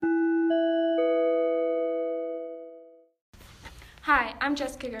Hi, I'm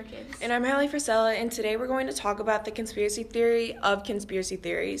Jessica Gerkins. And I'm Hallie Frisella, and today we're going to talk about the conspiracy theory of conspiracy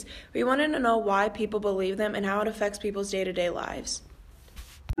theories. We wanted to know why people believe them and how it affects people's day-to-day lives.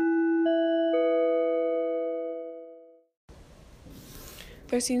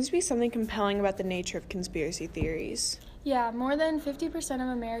 There seems to be something compelling about the nature of conspiracy theories. Yeah, more than 50% of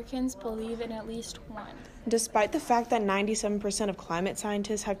Americans believe in at least one. Despite the fact that 97% of climate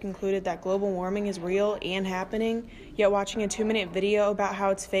scientists have concluded that global warming is real and happening, yet watching a 2-minute video about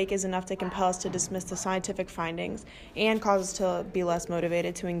how it's fake is enough to compel us to dismiss the scientific findings and cause us to be less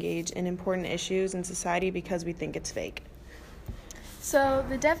motivated to engage in important issues in society because we think it's fake. So,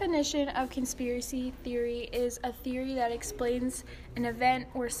 the definition of conspiracy theory is a theory that explains an event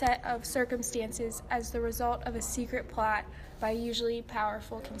or set of circumstances as the result of a secret plot by usually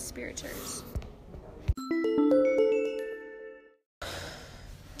powerful conspirators.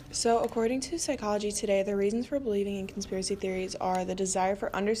 So, according to Psychology Today, the reasons for believing in conspiracy theories are the desire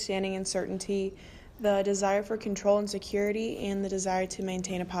for understanding and certainty, the desire for control and security, and the desire to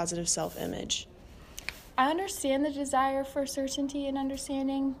maintain a positive self-image. I understand the desire for certainty and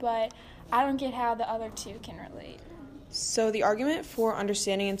understanding, but I don't get how the other two can relate. So the argument for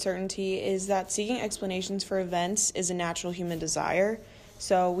understanding and certainty is that seeking explanations for events is a natural human desire.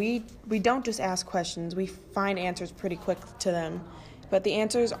 So we don't just ask questions, we find answers pretty quick to them. But the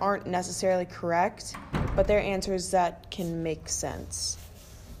answers aren't necessarily correct, but they're answers that can make sense.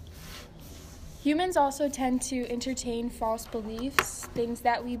 Humans also tend to entertain false beliefs, things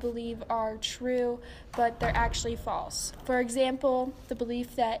that we believe are true, but they're actually false. For example, the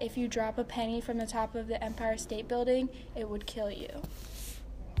belief that if you drop a penny from the top of the Empire State Building, it would kill you.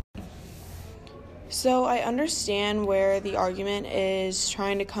 So I understand where the argument is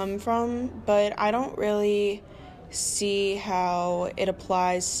trying to come from, but I don't really see how it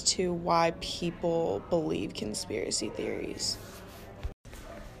applies to why people believe conspiracy theories.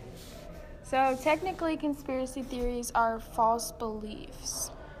 So technically, conspiracy theories are false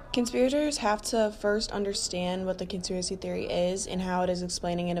beliefs. Conspirators have to first understand what the conspiracy theory is and how it is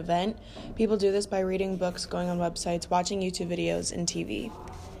explaining an event. People do this by reading books, going on websites, watching YouTube videos, and TV.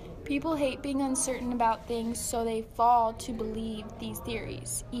 People hate being uncertain about things, so they fall to believe these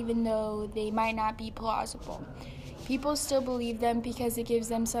theories, even though they might not be plausible. People still believe them because it gives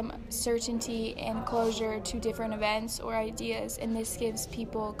them some certainty and closure to different events or ideas, and this gives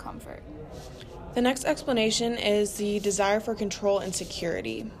people comfort. The next explanation is the desire for control and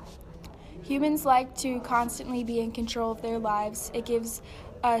security. Humans like to constantly be in control of their lives. It gives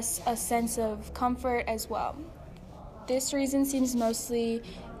us a sense of comfort as well. This reason seems mostly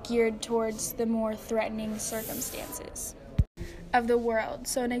geared towards the more threatening circumstances of the world.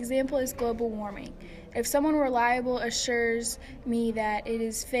 So an example is global warming. If someone reliable assures me that it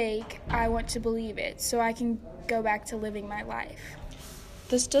is fake, I want to believe it so I can go back to living my life.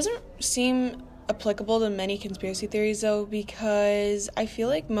 This doesn't seem applicable to many conspiracy theories, though, because I feel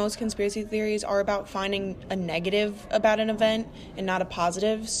like most conspiracy theories are about finding a negative about an event and not a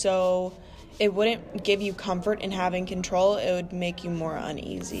positive, so it wouldn't give you comfort in having control, it would make you more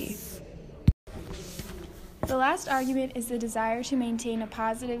uneasy. The last argument is the desire to maintain a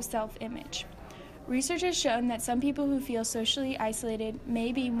positive self-image. Research has shown that some people who feel socially isolated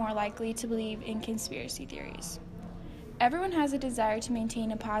may be more likely to believe in conspiracy theories. Everyone has a desire to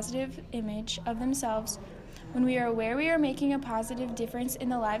maintain a positive image of themselves. When we are aware we are making a positive difference in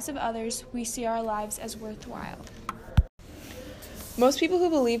the lives of others, we see our lives as worthwhile. Most people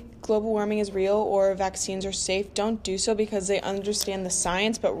who believe global warming is real or vaccines are safe don't do so because they understand the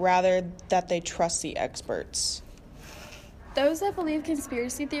science, but rather that they trust the experts. Those that believe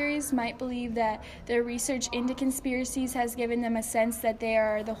conspiracy theories might believe that their research into conspiracies has given them a sense that they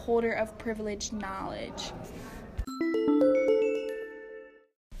are the holder of privileged knowledge.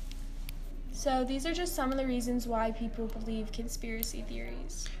 So these are just some of the reasons why people believe conspiracy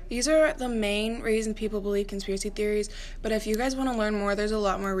theories. These are the main reasons people believe conspiracy theories, but if you guys want to learn more, there's a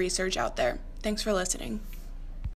lot more research out there. Thanks for listening.